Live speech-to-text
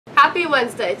Happy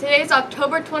Wednesday. Today is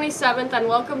October 27th and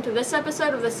welcome to this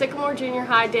episode of the Sycamore Junior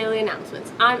High Daily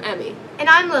Announcements. I'm Emmy. And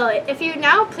I'm Lily. If you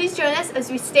now, please join us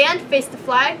as we stand, face the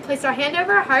flag, place our hand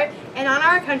over our heart, and honor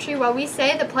our country while we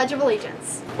say the Pledge of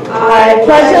Allegiance. I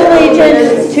pledge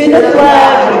allegiance to the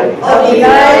flag of the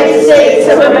United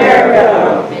States of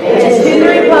America and to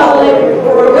the republic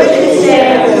for which it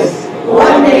stands,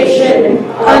 one nation,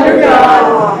 under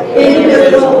God,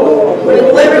 indivisible,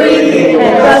 with liberty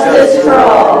and justice for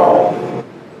all.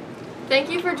 Thank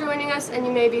you for joining us, and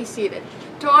you may be seated.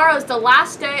 Tomorrow is the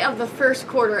last day of the first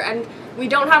quarter, and we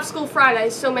don't have school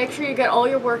Fridays, so make sure you get all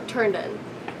your work turned in.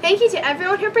 Thank you to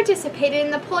everyone who participated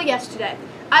in the poll yesterday.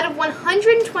 Out of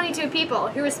 122 people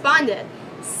who responded,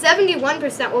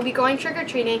 71% will be going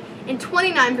trick-or-treating and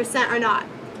 29% are not.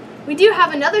 We do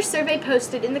have another survey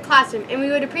posted in the classroom, and we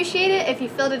would appreciate it if you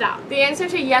filled it out. The answer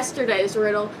to yesterday's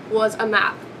riddle was a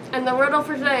map, and the riddle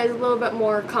for today is a little bit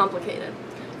more complicated.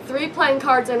 3 playing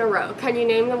cards in a row. Can you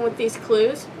name them with these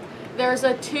clues? There's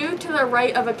a 2 to the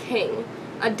right of a king.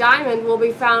 A diamond will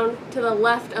be found to the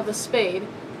left of a spade.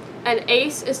 An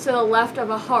ace is to the left of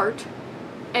a heart,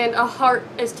 and a heart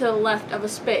is to the left of a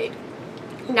spade.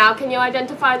 Now can you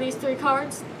identify these 3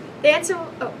 cards? The answer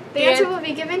will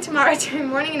be given tomorrow during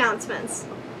morning announcements.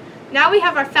 Now we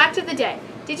have our fact of the day.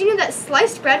 Did you know that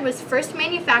sliced bread was first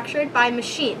manufactured by a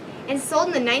machine and sold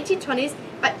in the 1920s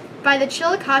by the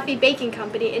Chillicothe Baking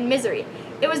Company in Missouri?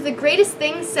 It was the greatest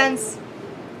thing since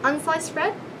unsliced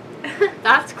bread?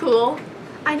 That's cool.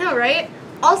 I know, right?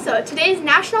 Also, today is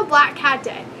National Black Cat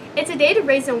Day. It's a day to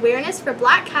raise awareness for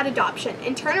black cat adoption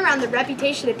and turn around the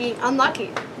reputation of being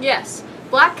unlucky. Yes.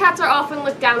 Black cats are often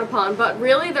looked down upon, but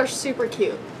really they're super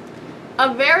cute.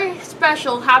 A very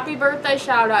special happy birthday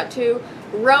shout out to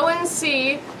Rowan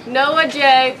C, Noah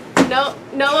J,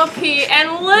 Noah P,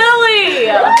 and Lily!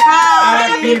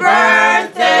 Happy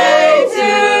birthday to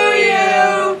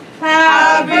you!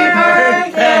 Happy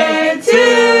birthday to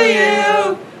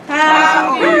you!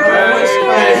 Happy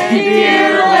birthday,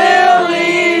 dear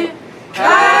Lily!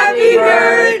 Happy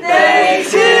birthday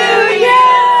to you!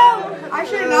 I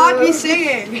should not be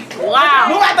singing. Wow!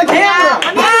 Move at the camera!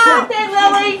 Happy birthday,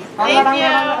 Lily! Thank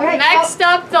you. Next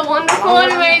up, the wonderful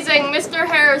and amazing Mr.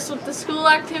 Harris with the school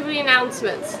activity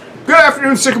announcements. Good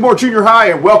afternoon, Sycamore Junior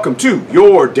High, and welcome to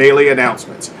your daily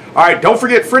announcements. All right, don't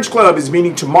forget French Club is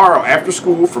meeting tomorrow after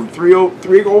school from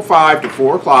 3:05 to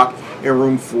 4 o'clock in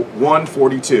room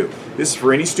 142. This is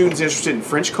for any students interested in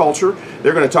French culture.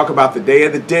 They're going to talk about the Day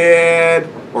of the Dead,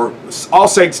 or All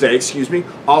Saints Day,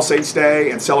 All Saints Day,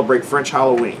 and celebrate French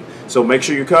Halloween. So make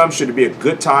sure you come. Should be a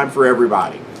good time for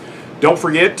everybody. Don't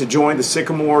forget to join the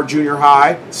Sycamore Junior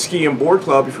High Ski and Board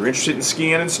Club. If you're interested in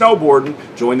skiing and snowboarding,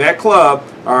 join that club.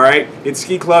 All right, in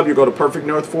Ski Club, you'll go to Perfect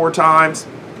North 4 times.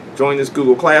 Join this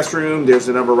Google Classroom. There's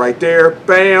the number right there.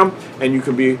 Bam! And you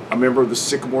can be a member of the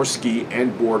Sycamore Ski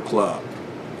and Board Club.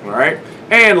 All right?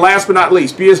 And last but not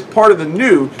least, be as part of the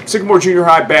new Sycamore Junior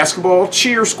High basketball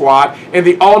cheer squad and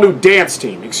the all-new dance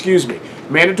team.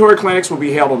 Mandatory clinics will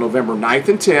be held on November 9th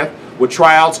and 10th with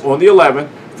tryouts on the 11th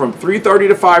from 3:30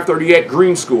 to 5:30 at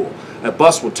Green School. A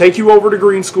bus will take you over to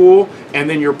Green School, and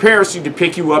then your parents need to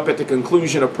pick you up at the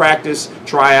conclusion of practice,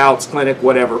 tryouts, clinic,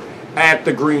 whatever, at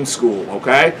the Green School,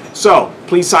 okay? So,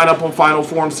 please sign up on final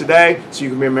forms today so you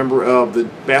can be a member of the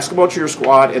basketball cheer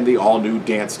squad and the all-new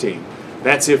dance team.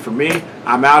 That's it for me.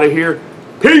 I'm out of here.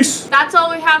 Peace! That's all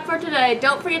we have for today.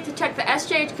 Don't forget to check the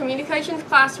SJH Communications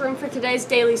Classroom for today's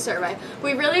daily survey.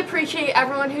 We really appreciate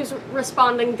everyone who's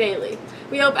responding daily.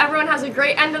 We hope everyone has a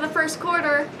great end of the first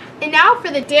quarter. And now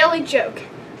for the daily joke.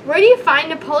 Where do you find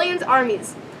Napoleon's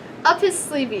armies? Up his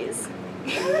sleeveys.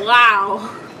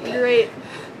 Wow. Great.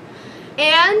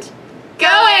 And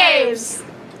go Aves!